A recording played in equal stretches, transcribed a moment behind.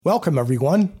Welcome,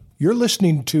 everyone. You're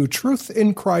listening to Truth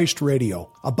in Christ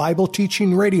Radio, a Bible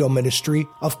teaching radio ministry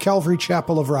of Calvary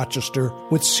Chapel of Rochester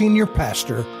with Senior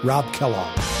Pastor Rob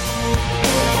Kellogg.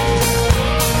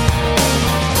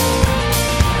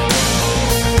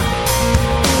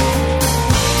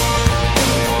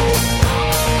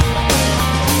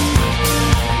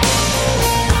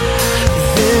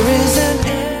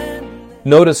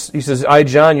 Notice, he says, I,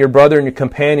 John, your brother and your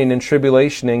companion in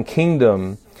tribulation and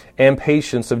kingdom and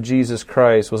patience of Jesus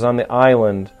Christ, was on the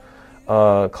island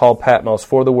called Patmos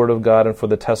for the Word of God and for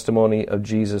the testimony of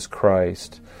Jesus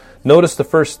Christ. Notice the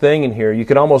first thing in here. You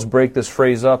could almost break this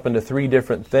phrase up into three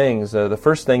different things. The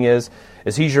first thing is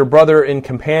he's your brother and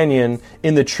companion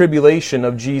in the tribulation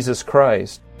of Jesus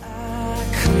Christ.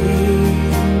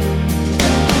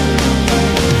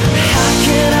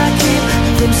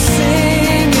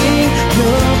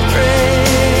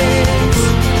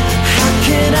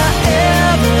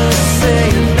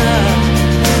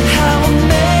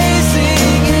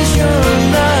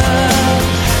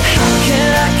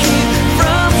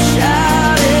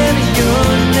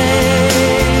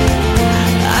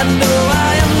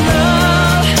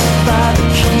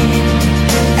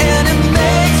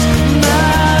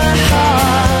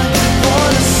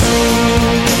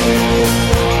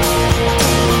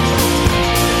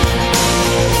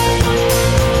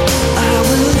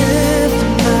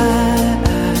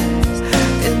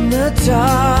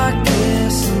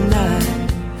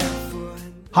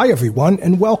 Hi, everyone,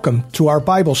 and welcome to our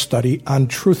Bible study on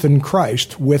Truth in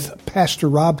Christ with Pastor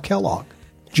Rob Kellogg.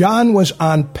 John was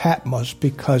on Patmos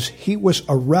because he was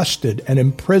arrested and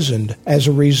imprisoned as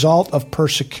a result of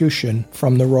persecution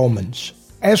from the Romans.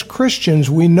 As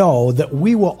Christians, we know that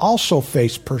we will also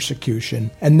face persecution,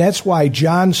 and that's why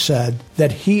John said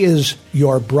that he is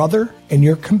your brother and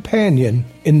your companion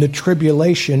in the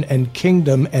tribulation and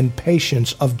kingdom and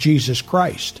patience of Jesus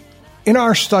Christ. In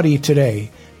our study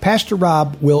today, Pastor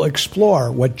Rob will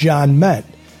explore what John meant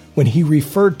when he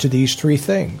referred to these three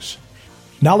things.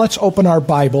 Now let's open our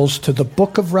Bibles to the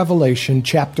book of Revelation,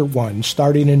 chapter 1,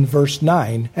 starting in verse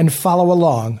 9, and follow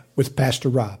along with Pastor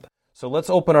Rob. So let's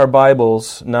open our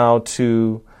Bibles now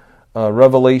to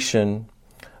Revelation,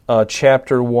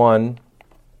 chapter 1.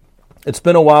 It's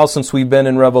been a while since we've been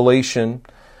in Revelation.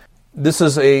 This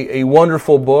is a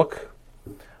wonderful book,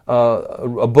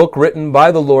 a book written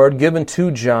by the Lord, given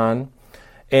to John.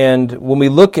 And when we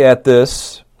look at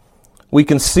this, we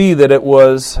can see that it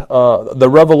was the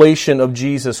revelation of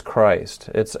Jesus Christ.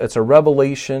 It's a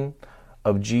revelation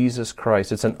of Jesus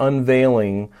Christ. It's an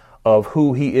unveiling of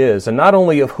who He is. And not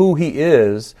only of who He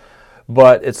is,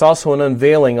 but it's also an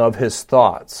unveiling of His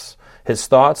thoughts. His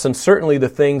thoughts and certainly the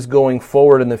things going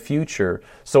forward in the future.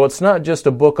 So it's not just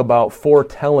a book about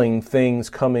foretelling things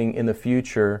coming in the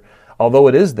future, although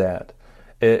it is that.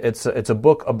 It's a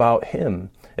book about Him.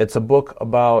 It's a book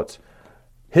about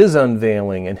His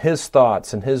unveiling and His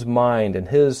thoughts and His mind and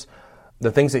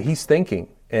the things that He's thinking.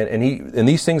 And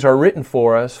these things are written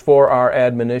for us for our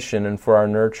admonition and for our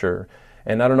nurture.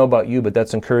 And I don't know about you, but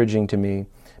that's encouraging to me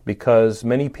because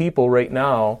many people right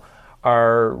now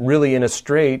are really in a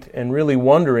strait and really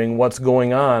wondering what's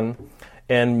going on,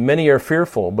 and many are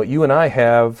fearful. But you and I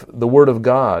have the Word of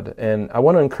God, and I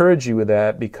want to encourage you with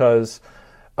that because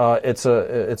it's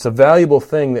a valuable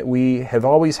thing that we have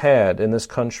always had in this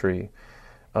country.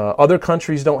 Other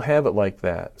countries don't have it like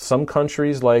that. Some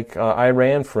countries, like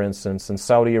Iran, for instance, and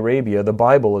Saudi Arabia, the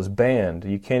Bible is banned.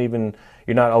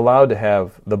 You're not allowed to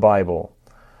have the Bible.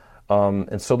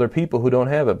 And so there are people who don't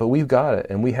have it, but we've got it,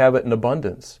 and we have it in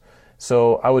abundance.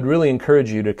 So I would really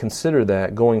encourage you to consider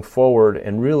that going forward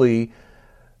and really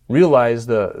realize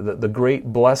the great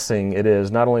blessing it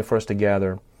is, not only for us to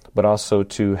gather, but also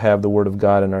to have the Word of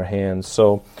God in our hands.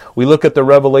 So we look at the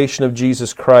revelation of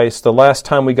Jesus Christ. The last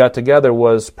time we got together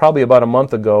was probably about a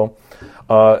month ago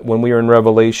when we were in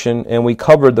Revelation, and we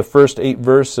covered the first 8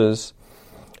 verses.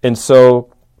 And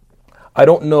so I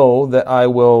don't know that I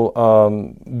will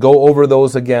go over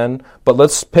those again, but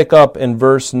let's pick up in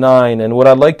verse 9. And what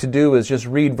I'd like to do is just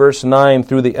read verse 9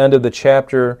 through the end of the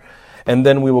chapter, and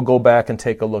then we will go back and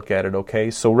take a look at it,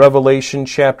 okay? So Revelation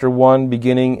chapter 1,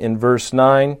 beginning in verse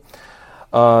 9.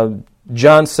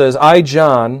 John says, I,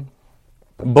 John,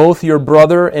 both your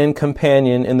brother and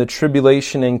companion in the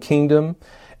tribulation and kingdom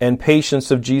and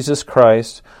patience of Jesus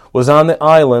Christ, was on the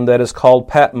island that is called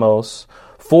Patmos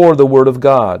for the Word of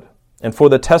God and for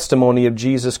the testimony of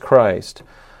Jesus Christ.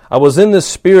 I was in the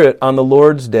Spirit on the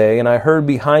Lord's day, and I heard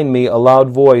behind me a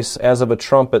loud voice as of a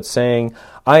trumpet saying,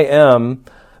 I am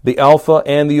the Alpha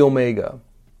and the Omega,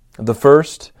 the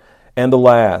first and the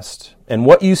last. And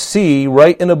what you see,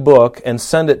 write in a book and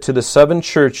send it to the 7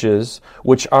 churches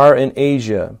which are in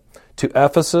Asia, to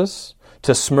Ephesus,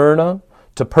 to Smyrna,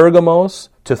 to Pergamos,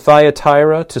 to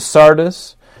Thyatira, to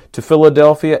Sardis, to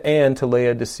Philadelphia, and to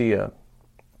Laodicea."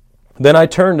 Then I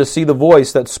turned to see the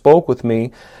voice that spoke with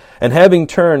me, and having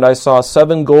turned I saw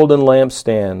 7 golden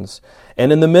lampstands,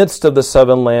 and in the midst of the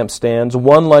 7 lampstands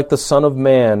one like the Son of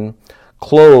Man,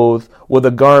 clothed with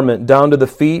a garment down to the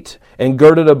feet, and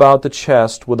girded about the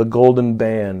chest with a golden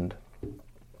band.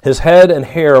 His head and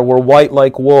hair were white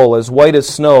like wool, as white as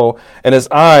snow, and his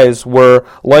eyes were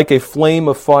like a flame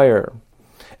of fire.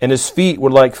 And his feet were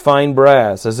like fine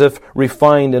brass, as if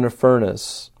refined in a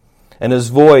furnace, and his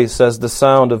voice as the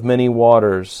sound of many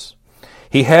waters.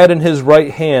 He had in his right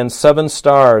hand 7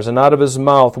 stars, and out of his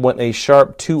mouth went a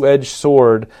sharp 2-edged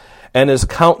sword, and his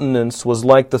countenance was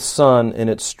like the sun in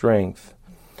its strength.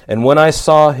 And when I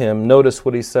saw him, notice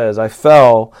what he says, I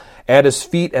fell at his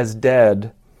feet as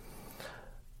dead.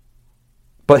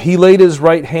 But he laid his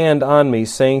right hand on me,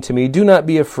 saying to me, "Do not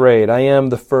be afraid. I am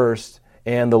the first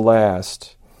and the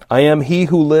last. I am he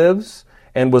who lives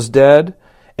and was dead,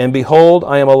 and behold,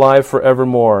 I am alive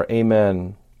forevermore.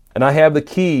 Amen. And I have the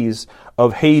keys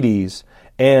of Hades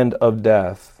and of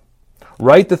death.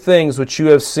 Write the things which you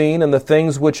have seen, and the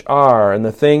things which are, and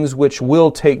the things which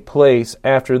will take place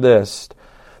after this.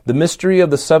 The mystery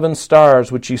of the 7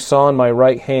 stars which you saw in my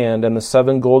right hand, and the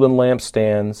 7 golden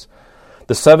lampstands.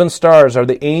 The 7 stars are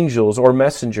the angels or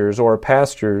messengers or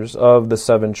pastors of the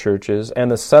 7 churches,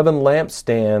 and the 7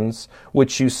 lampstands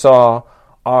which you saw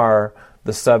are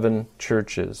the 7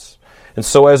 churches." And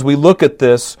so as we look at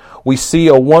this, we see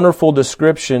a wonderful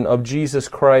description of Jesus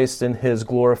Christ in his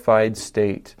glorified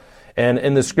state. And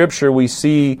in the Scripture, we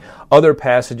see other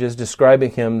passages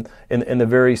describing him in the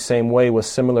very same way with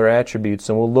similar attributes,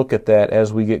 and we'll look at that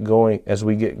as we get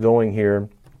going here.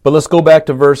 But let's go back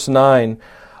to verse 9.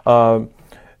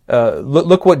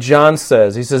 Look what John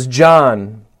says. He says,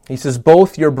 "John," he says,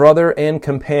 "both your brother and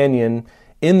companion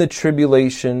in the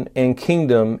tribulation and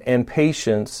kingdom and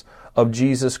patience of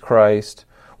Jesus Christ,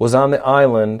 was on the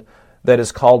island that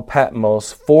is called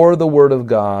Patmos for the word of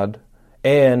God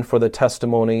and for the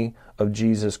testimony of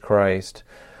Jesus Christ."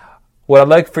 What I'd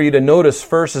like for you to notice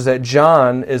first is that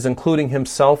John is including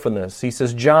himself in this. He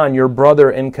says, "John, your brother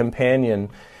and companion."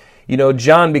 You know,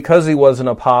 John, because he was an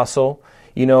apostle,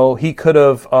 you know, he could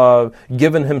have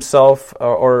given himself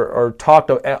or talked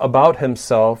about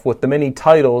himself with the many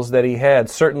titles that he had.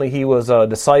 Certainly he was a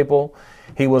disciple,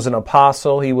 he was an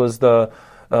apostle, he was the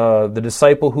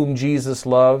disciple whom Jesus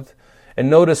loved. And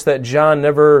notice that John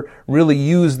never really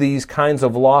used these kinds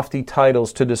of lofty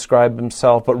titles to describe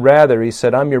himself, but rather he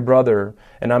said, "I'm your brother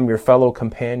and I'm your fellow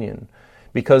companion."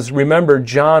 Because remember,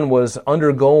 John was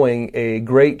undergoing a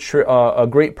great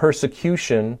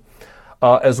persecution,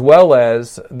 as well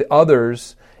as the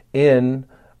others in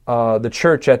the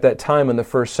church at that time in the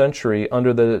 1st century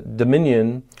under the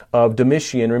dominion of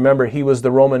Domitian. Remember, he was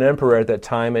the Roman emperor at that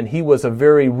time, and he was a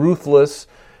very ruthless,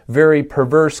 very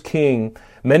perverse king.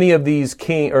 Many of these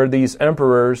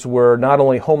emperors were not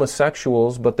only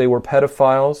homosexuals, but they were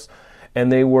pedophiles,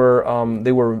 and they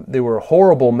were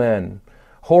horrible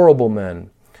men,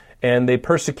 and they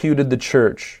persecuted the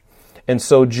church. And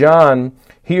so John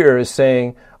here is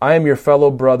saying, "I am your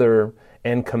fellow brother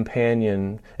and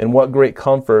companion," and what great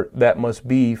comfort that must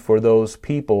be for those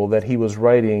people that he was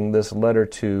writing this letter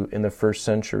to in the 1st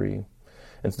century.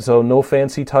 And so no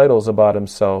fancy titles about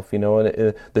himself, you know,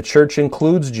 and the church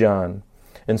includes John.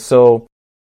 And so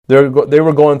they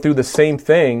were going through the same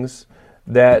things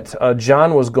that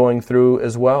John was going through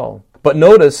as well. But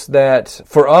notice that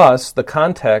for us, the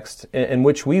context in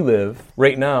which we live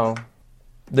right now,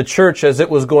 the church as it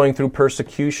was going through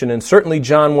persecution, and certainly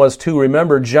John was too.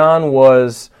 Remember, John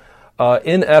was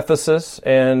in Ephesus,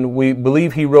 and we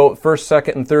believe he wrote 1st,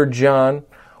 2nd, and 3rd John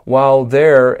while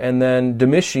there, and then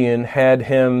Domitian had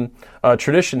him,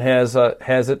 tradition has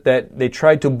it that they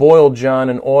tried to boil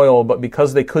John in oil, but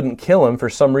because they couldn't kill him for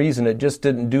some reason, it just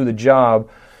didn't do the job.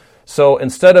 So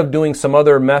instead of doing some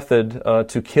other method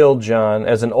to kill John,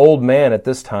 as an old man at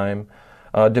this time,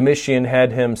 Domitian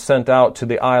had him sent out to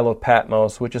the Isle of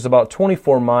Patmos, which is about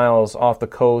 24 miles off the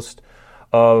coast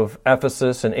of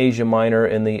Ephesus in Asia Minor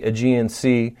in the Aegean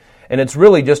Sea. And it's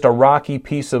really just a rocky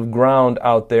piece of ground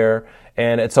out there,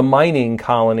 and it's a mining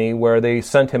colony where they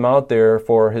sent him out there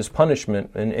for his punishment.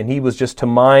 And he was just to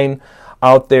mine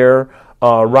out there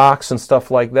rocks and stuff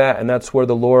like that, and that's where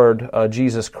the Lord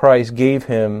Jesus Christ gave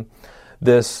him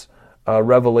this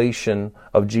revelation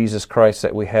of Jesus Christ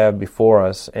that we have before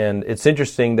us. And it's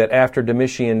interesting that after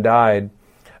Domitian died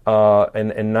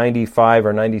in 95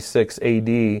 or 96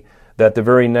 AD, that the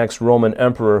very next Roman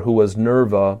emperor, who was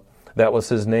Nerva, that was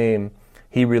his name,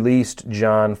 he released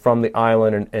John from the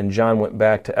island, and John went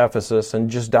back to Ephesus and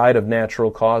just died of natural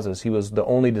causes. He was the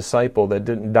only disciple that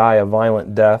didn't die a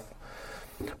violent death.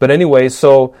 But anyway,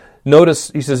 so notice,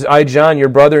 he says, I, John, your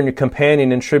brother and your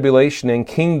companion in tribulation and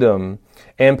kingdom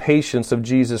and patience of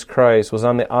Jesus Christ, was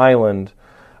on the island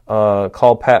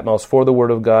called Patmos for the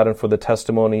word of God and for the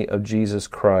testimony of Jesus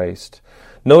Christ.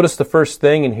 Notice the first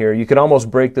thing in here. You could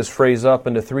almost break this phrase up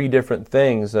into three different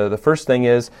things. The first thing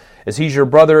is he's your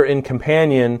brother and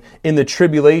companion in the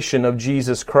tribulation of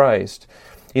Jesus Christ.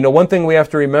 You know, one thing we have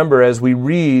to remember as we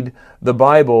read the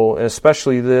Bible, and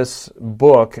especially this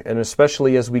book, and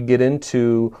especially as we get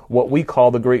into what we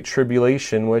call the Great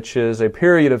Tribulation, which is a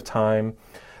period of time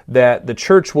that the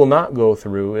church will not go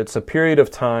through. It's a period of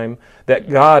time that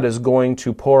God is going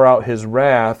to pour out His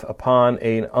wrath upon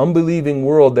an unbelieving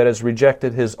world that has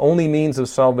rejected His only means of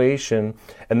salvation,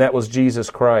 and that was Jesus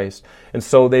Christ. And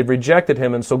so they've rejected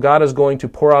Him, and so God is going to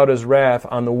pour out His wrath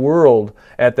on the world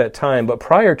at that time. But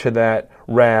prior to that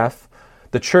wrath,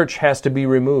 the church has to be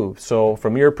removed. So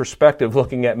from your perspective,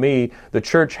 looking at me, the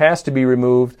church has to be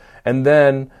removed, and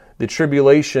then the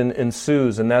tribulation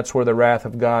ensues, and that's where the wrath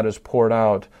of God is poured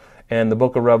out. And the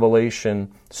book of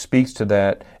Revelation speaks to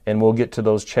that, and we'll get to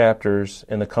those chapters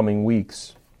in the coming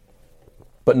weeks.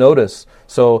 But notice,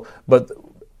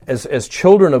 as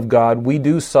children of God, we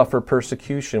do suffer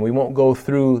persecution. We won't go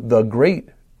through the great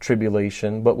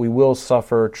tribulation, but we will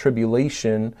suffer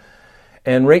tribulation.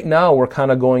 And right now, we're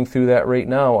kind of going through that right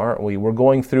now, aren't we? We're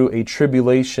going through a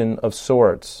tribulation of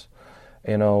sorts,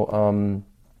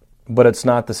 but it's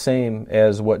not the same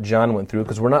as what John went through,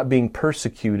 because we're not being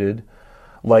persecuted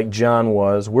like John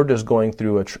was. We're just going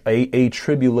through a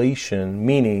tribulation,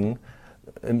 meaning,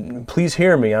 and please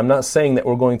hear me, I'm not saying that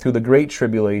we're going through the great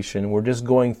tribulation. We're just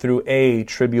going through a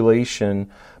tribulation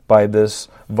by this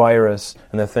virus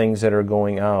and the things that are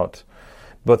going out.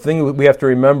 But the thing we have to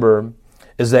remember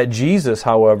is that Jesus,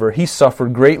 however, He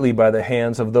suffered greatly by the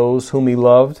hands of those whom He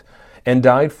loved and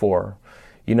died for.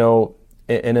 You know,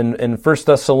 and in 1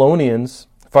 Thessalonians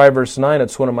 5 verse 9,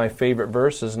 it's one of my favorite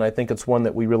verses, and I think it's one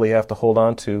that we really have to hold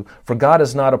on to. For God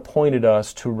has not appointed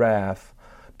us to wrath,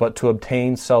 but to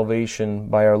obtain salvation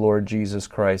by our Lord Jesus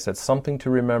Christ. That's something to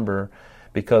remember,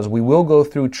 because we will go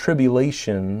through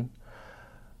tribulation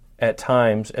at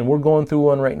times, and we're going through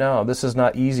one right now. This is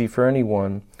not easy for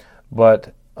anyone,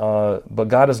 but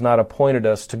God has not appointed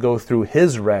us to go through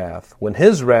His wrath. When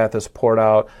His wrath is poured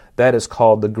out, that is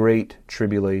called the Great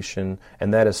Tribulation,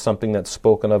 and that is something that's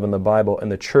spoken of in the Bible,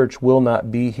 and the church will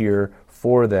not be here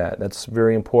for that. That's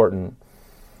very important.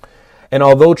 And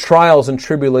although trials and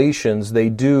tribulations, they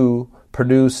do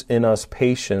produce in us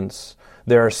patience,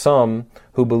 there are some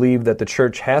who believe that the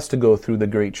church has to go through the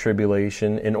Great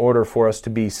Tribulation in order for us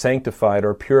to be sanctified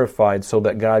or purified so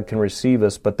that God can receive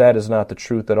us, but that is not the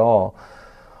truth at all.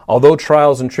 Although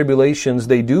trials and tribulations,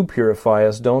 they do purify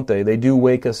us, don't they? They do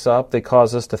wake us up. They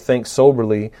cause us to think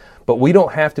soberly. But we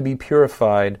don't have to be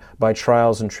purified by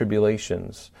trials and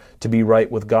tribulations to be right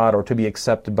with God or to be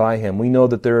accepted by Him. We know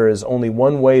that there is only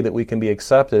one way that we can be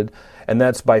accepted, and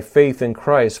that's by faith in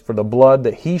Christ for the blood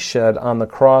that He shed on the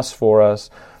cross for us.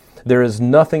 There is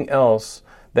nothing else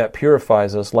that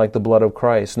purifies us like the blood of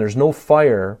Christ. And there's no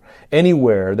fire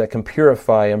anywhere that can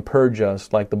purify and purge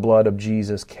us like the blood of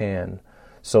Jesus can.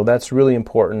 So that's really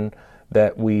important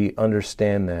that we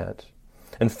understand that.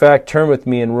 In fact, turn with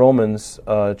me in Romans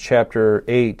chapter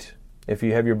 8, if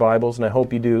you have your Bibles, and I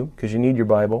hope you do, because you need your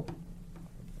Bible.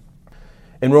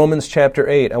 In Romans chapter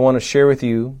 8, I want to share with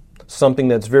you something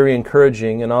that's very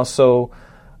encouraging and also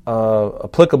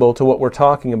applicable to what we're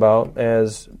talking about,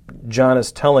 as John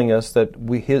is telling us that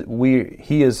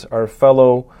he is our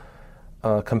fellow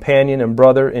companion and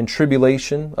brother in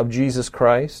tribulation of Jesus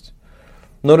Christ.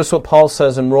 Notice what Paul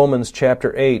says in Romans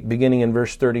chapter 8, beginning in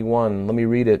verse 31. Let me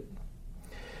read it.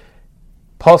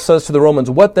 Paul says to the Romans,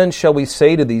 "What then shall we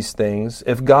say to these things?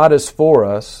 If God is for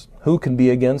us, who can be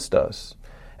against us?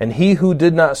 And He who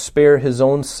did not spare His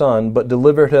own Son, but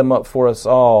delivered Him up for us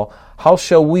all, how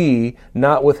shall we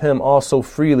not with Him also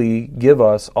freely give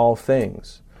us all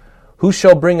things? Who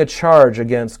shall bring a charge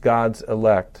against God's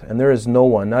elect? And there is no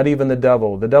one, not even the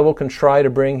devil. The devil can try to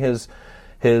bring his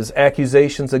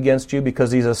accusations against you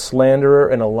because he's a slanderer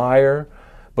and a liar,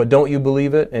 but don't you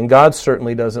believe it? And God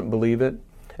certainly doesn't believe it.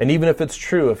 And even if it's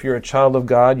true, if you're a child of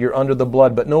God, you're under the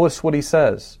blood. But notice what he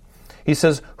says. He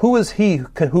says, who is he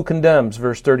who condemns?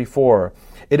 Verse 34.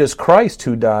 It is Christ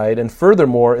who died, and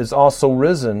furthermore is also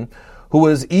risen, who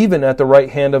is even at the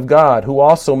right hand of God, who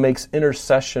also makes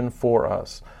intercession for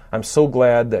us. I'm so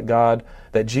glad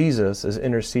that Jesus is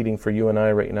interceding for you and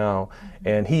I right now.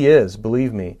 And He is,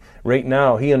 believe me. Right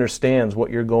now, He understands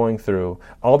what you're going through,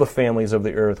 all the families of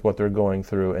the earth, what they're going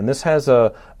through. And this has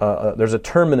there's a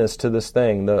terminus to this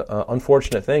thing. The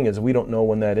unfortunate thing is we don't know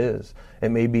when that is. It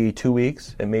may be 2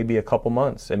 weeks, it may be a couple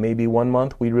months, it may be 1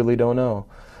 month, we really don't know.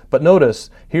 But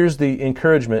notice, here's the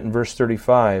encouragement in verse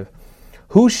 35.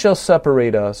 Who shall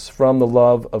separate us from the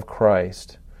love of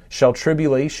Christ? Shall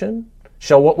tribulation?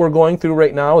 Shall what we're going through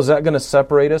right now, is that going to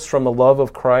separate us from the love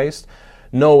of Christ?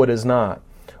 No, it is not.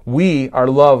 We are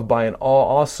loved by an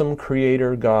awesome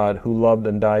Creator God who loved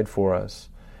and died for us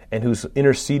and who's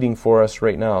interceding for us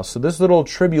right now. So this little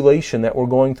tribulation that we're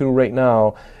going through right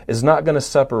now is not going to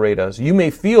separate us. You may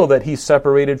feel that He's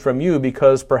separated from you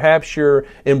because perhaps you're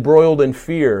embroiled in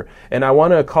fear, and I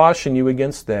want to caution you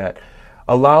against that.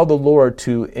 Allow the Lord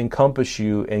to encompass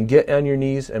you and get on your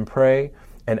knees and pray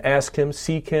and ask Him,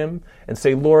 seek Him, and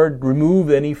say, Lord, remove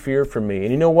any fear from me.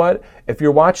 And you know what? If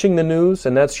you're watching the news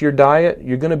and that's your diet,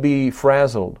 you're going to be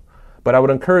frazzled. But I would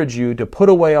encourage you to put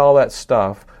away all that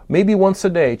stuff. Maybe once a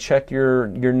day, check your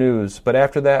news. But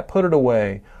after that, put it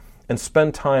away and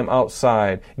spend time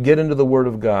outside. Get into the Word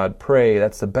of God. Pray.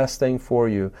 That's the best thing for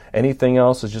you. Anything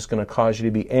else is just going to cause you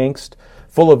to be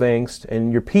full of angst,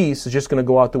 and your peace is just going to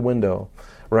go out the window,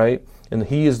 right? And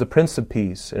He is the Prince of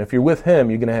Peace. And if you're with Him,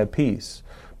 you're going to have peace.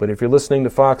 But if you're listening to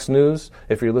Fox News,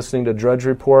 if you're listening to Drudge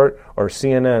Report or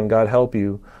CNN, God help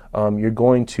you, you're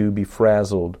going to be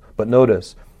frazzled. But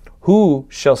notice, who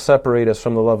shall separate us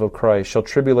from the love of Christ? Shall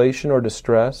tribulation or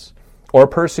distress, or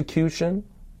persecution,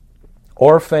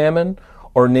 or famine,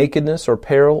 or nakedness, or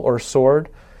peril, or sword?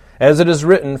 As it is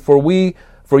written, for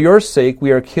your sake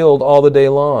we are killed all the day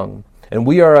long, and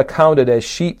we are accounted as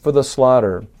sheep for the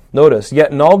slaughter. Notice,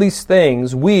 yet in all these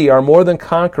things we are more than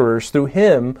conquerors through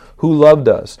Him who loved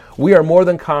us. We are more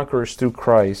than conquerors through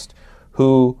Christ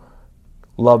who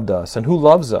loved us and who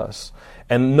loves us.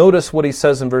 And notice what He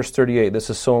says in verse 38. This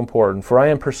is so important. For I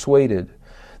am persuaded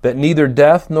that neither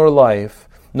death nor life,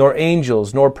 nor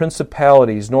angels, nor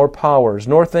principalities, nor powers,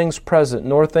 nor things present,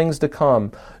 nor things to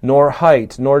come, nor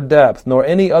height, nor depth, nor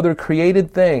any other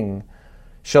created thing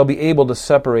shall be able to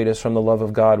separate us from the love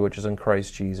of God which is in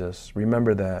Christ Jesus.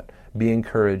 Remember that. Be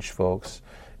encouraged, folks,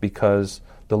 because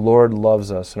the Lord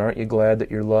loves us. And aren't you glad that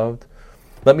you're loved?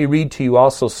 Let me read to you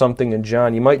also something in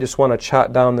John. You might just want to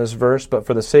jot down this verse, but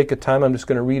for the sake of time, I'm just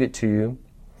going to read it to you.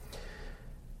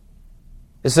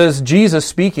 It says, Jesus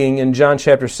speaking in John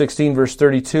chapter 16, verse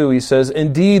 32, He says,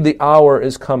 Indeed, the hour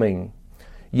is coming.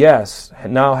 Yes,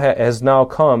 has now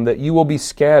come, that you will be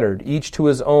scattered, each to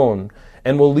his own,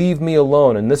 and will leave me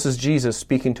alone. And this is Jesus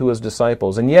speaking to His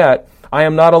disciples. And yet, I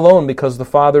am not alone, because the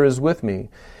Father is with me.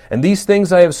 And these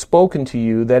things I have spoken to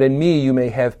you, that in me you may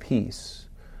have peace.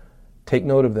 Take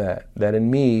note of that in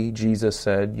me, Jesus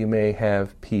said, you may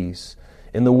have peace.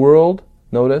 In the world,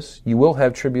 notice, you will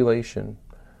have tribulation.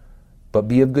 But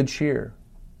be of good cheer.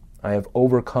 I have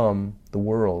overcome the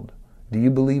world. Do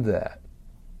you believe that?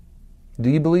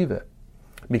 Do you believe it?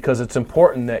 Because it's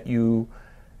important that you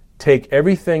take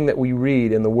everything that we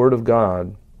read in the Word of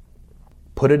God,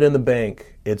 put it in the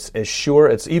bank. It's as sure,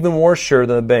 it's even more sure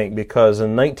than the bank, because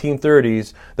in the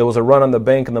 1930s, there was a run on the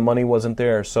bank and the money wasn't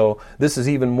there. So this is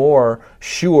even more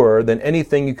sure than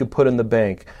anything you could put in the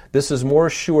bank. This is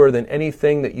more sure than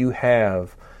anything that you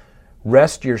have.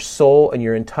 Rest your soul and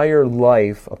your entire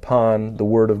life upon the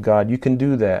Word of God. You can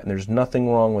do that, and there's nothing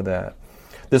wrong with that.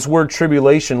 This word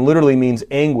tribulation literally means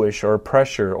anguish or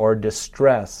pressure or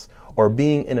distress or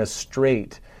being in a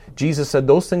strait. Jesus said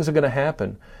those things are going to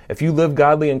happen. If you live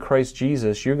godly in Christ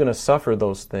Jesus, you're going to suffer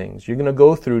those things. You're going to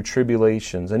go through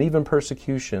tribulations and even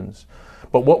persecutions.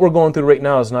 But what we're going through right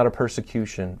now is not a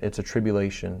persecution. It's a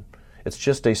tribulation. It's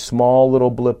just a small little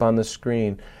blip on the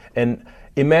screen. And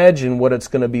imagine what it's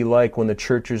going to be like when the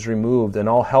church is removed and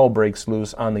all hell breaks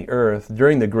loose on the earth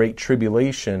during the Great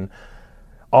Tribulation.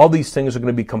 All these things are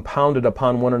going to be compounded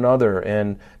upon one another,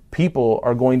 and people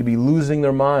are going to be losing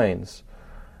their minds.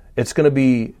 It's going to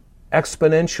be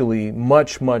exponentially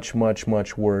much, much, much,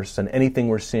 much worse than anything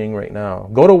we're seeing right now.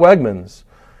 Go to Wegmans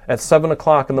at 7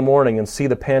 o'clock in the morning and see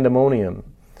the pandemonium.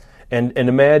 And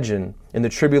imagine in the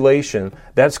tribulation,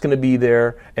 that's going to be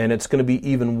there, and it's going to be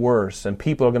even worse. And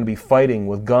people are going to be fighting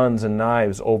with guns and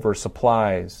knives over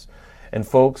supplies. And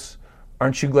folks,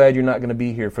 aren't you glad you're not going to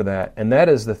be here for that? And that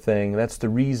is the thing, that's the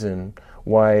reason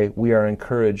why we are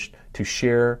encouraged to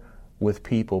share with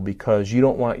people, because you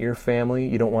don't want your family,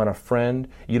 you don't want a friend,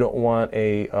 you don't want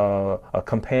a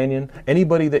companion,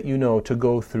 anybody that you know to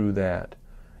go through that.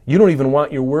 You don't even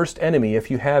want your worst enemy,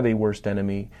 if you have a worst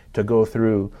enemy, to go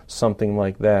through something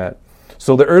like that.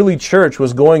 So the early church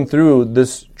was going through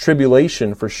this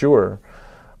tribulation for sure.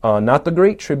 Not the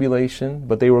great tribulation,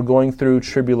 but they were going through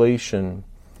tribulation.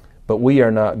 But we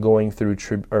are not going through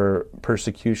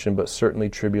persecution, but certainly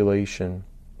tribulation.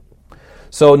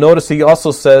 So notice he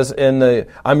also says,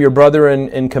 I'm your brother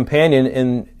and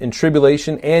companion in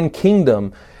tribulation and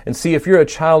kingdom. And see, if you're a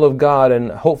child of God,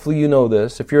 and hopefully you know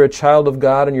this, if you're a child of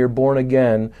God and you're born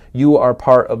again, you are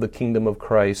part of the kingdom of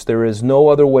Christ. There is no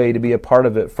other way to be a part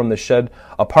of it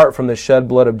apart from the shed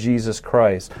blood of Jesus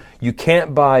Christ. You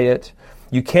can't buy it.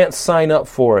 You can't sign up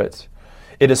for it.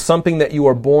 It is something that you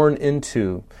are born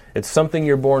into. It's something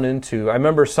you're born into. I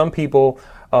remember some people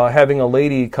having a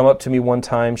lady come up to me one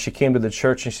time. She came to the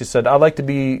church and she said, I'd like to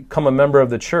become a member of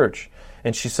the church.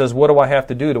 And she says, what do I have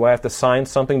to do? Do I have to sign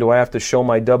something? Do I have to show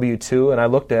my W-2? And I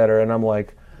looked at her and I'm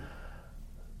like,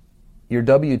 your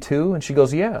W-2? And she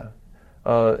goes, yeah.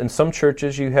 In some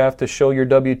churches you have to show your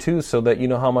W-2 so that you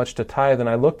know how much to tithe. And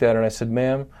I looked at her and I said,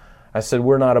 ma'am,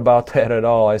 we're not about that at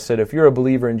all. I said, if you're a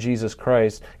believer in Jesus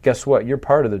Christ, guess what? You're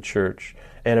part of the church.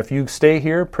 And if you stay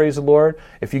here, praise the Lord.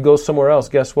 If you go somewhere else,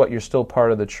 guess what? You're still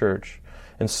part of the church.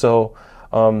 And so,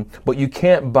 but you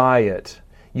can't buy it.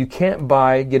 You can't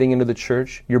buy getting into the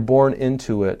church. You're born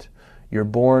into it. You're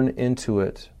born into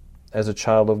it as a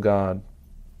child of God.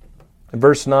 In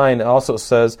verse 9 it also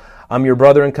says, I'm your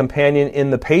brother and companion in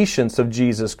the patience of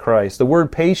Jesus Christ. The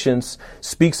word patience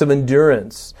speaks of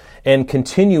endurance and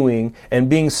continuing and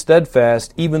being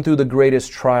steadfast even through the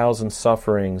greatest trials and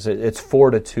sufferings. It's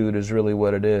fortitude is really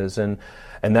what it is. And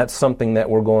that's something that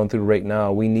we're going through right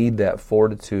now. We need that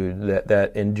fortitude,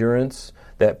 that endurance,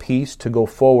 that peace to go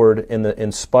forward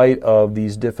in spite of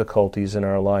these difficulties in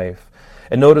our life.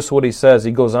 And notice what he says.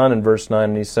 He goes on in verse 9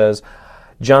 and he says,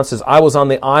 John says, I was on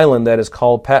the island that is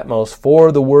called Patmos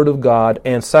for the word of God,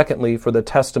 and secondly, for the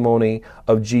testimony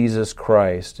of Jesus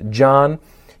Christ. John,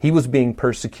 he was being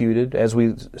persecuted, as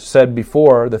we said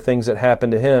before, the things that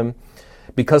happened to him,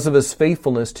 because of his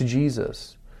faithfulness to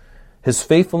Jesus. His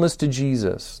faithfulness to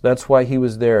Jesus, that's why he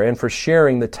was there. And for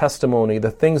sharing the testimony,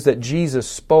 the things that Jesus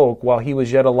spoke while he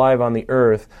was yet alive on the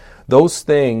earth, those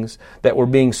things that were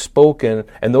being spoken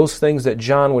and those things that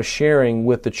John was sharing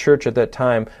with the church at that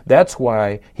time, that's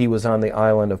why he was on the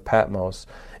island of Patmos.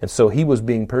 And so he was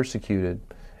being persecuted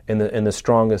in the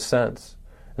strongest sense.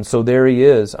 And so there he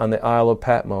is on the Isle of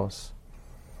Patmos.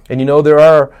 And you know,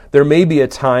 there may be a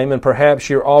time, and perhaps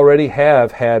you already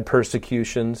have had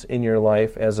persecutions in your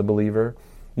life as a believer.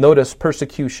 Notice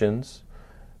persecutions,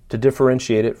 to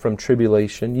differentiate it from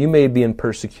tribulation. You may be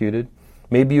persecuted.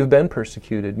 Maybe you've been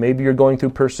persecuted. Maybe you're going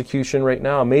through persecution right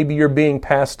now. Maybe you're being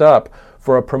passed up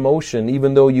for a promotion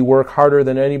even though you work harder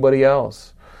than anybody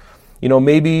else. You know,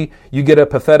 maybe you get a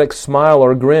pathetic smile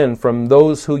or grin from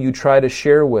those who you try to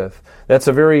share with. That's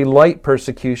a very light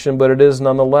persecution, but it is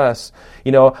nonetheless.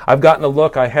 You know, I've gotten a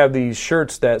look. I have these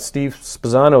shirts that Steve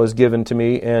Spezzano has given to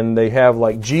me, and they have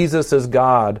like Jesus is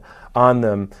God on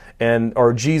them,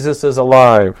 or Jesus is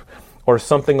alive, or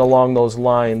something along those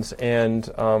lines. And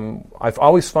I've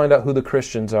always find out who the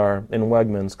Christians are in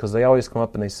Wegmans, because they always come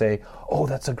up and they say, oh,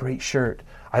 that's a great shirt.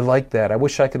 I like that. I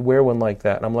wish I could wear one like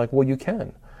that. And I'm like, well, you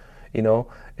can. You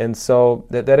know, and so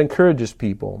that encourages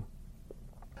people.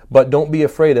 But don't be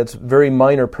afraid. That's very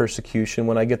minor persecution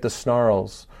when I get the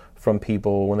snarls from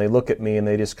people when they look at me and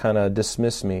they just kind of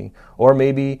dismiss me. Or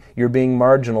maybe you're being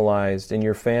marginalized in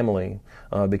your family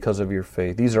because of your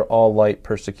faith. These are all light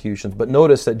persecutions. But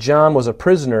notice that John was a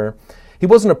prisoner. He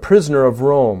wasn't a prisoner of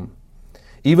Rome.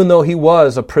 Even though he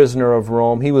was a prisoner of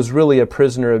Rome, he was really a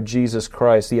prisoner of Jesus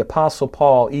Christ. The Apostle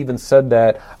Paul even said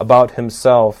that about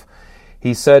himself.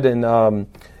 He said in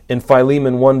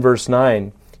Philemon 1 verse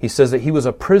 9, he says that he was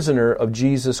a prisoner of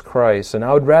Jesus Christ. And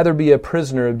I would rather be a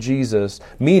prisoner of Jesus,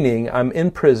 meaning I'm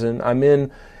in prison, I'm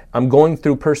going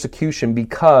through persecution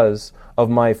because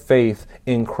of my faith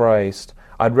in Christ.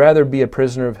 I'd rather be a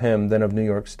prisoner of him than of New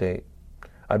York State.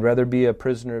 I'd rather be a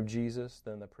prisoner of Jesus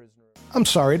than a prisoner of... I'm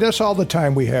sorry, that's all the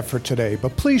time we have for today,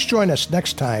 but please join us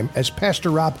next time as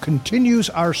Pastor Rob continues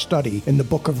our study in the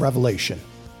book of Revelation.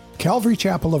 Calvary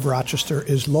Chapel of Rochester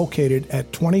is located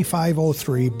at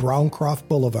 2503 Browncroft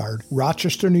Boulevard,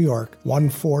 Rochester, New York,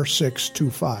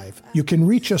 14625. You can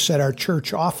reach us at our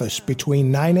church office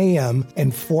between 9 a.m.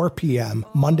 and 4 p.m.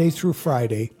 Monday through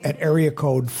Friday at area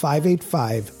code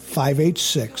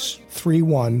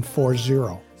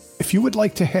 585-586-3140. If you would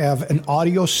like to have an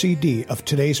audio CD of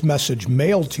today's message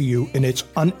mailed to you in its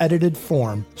unedited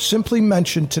form, simply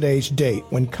mention today's date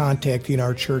when contacting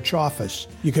our church office.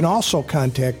 You can also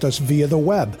contact us via the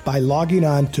web by logging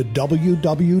on to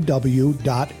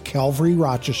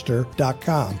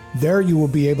www.calvaryrochester.com. There you will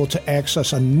be able to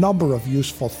access a number of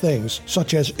useful things,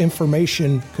 such as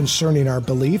information concerning our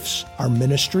beliefs, our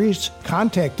ministries,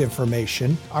 contact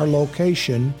information, our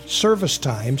location, service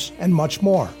times, and much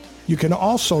more. You can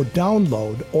also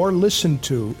download or listen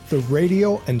to the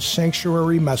radio and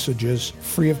sanctuary messages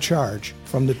free of charge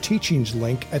from the teachings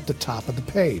link at the top of the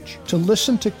page. To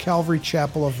listen to Calvary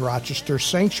Chapel of Rochester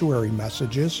sanctuary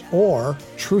messages or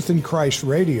Truth in Christ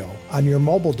Radio on your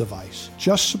mobile device,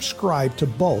 just subscribe to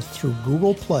both through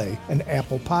Google Play and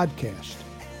Apple Podcast.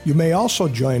 You may also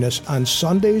join us on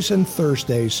Sundays and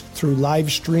Thursdays through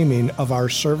live streaming of our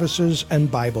services and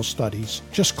Bible studies.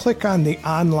 Just click on the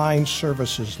online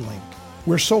services link.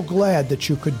 We're so glad that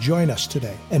you could join us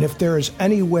today. And if there is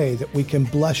any way that we can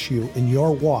bless you in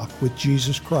your walk with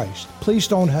Jesus Christ, please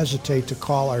don't hesitate to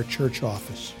call our church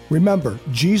office. Remember,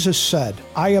 Jesus said,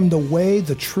 "I am the way,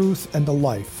 the truth, and the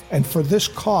life, and for this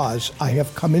cause I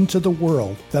have come into the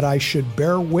world, that I should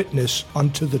bear witness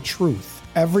unto the truth.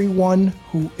 Everyone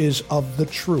who is of the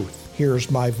truth hears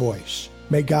my voice."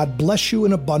 May God bless you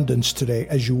in abundance today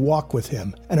as you walk with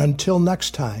Him. And until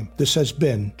next time, this has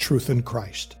been Truth in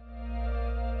Christ.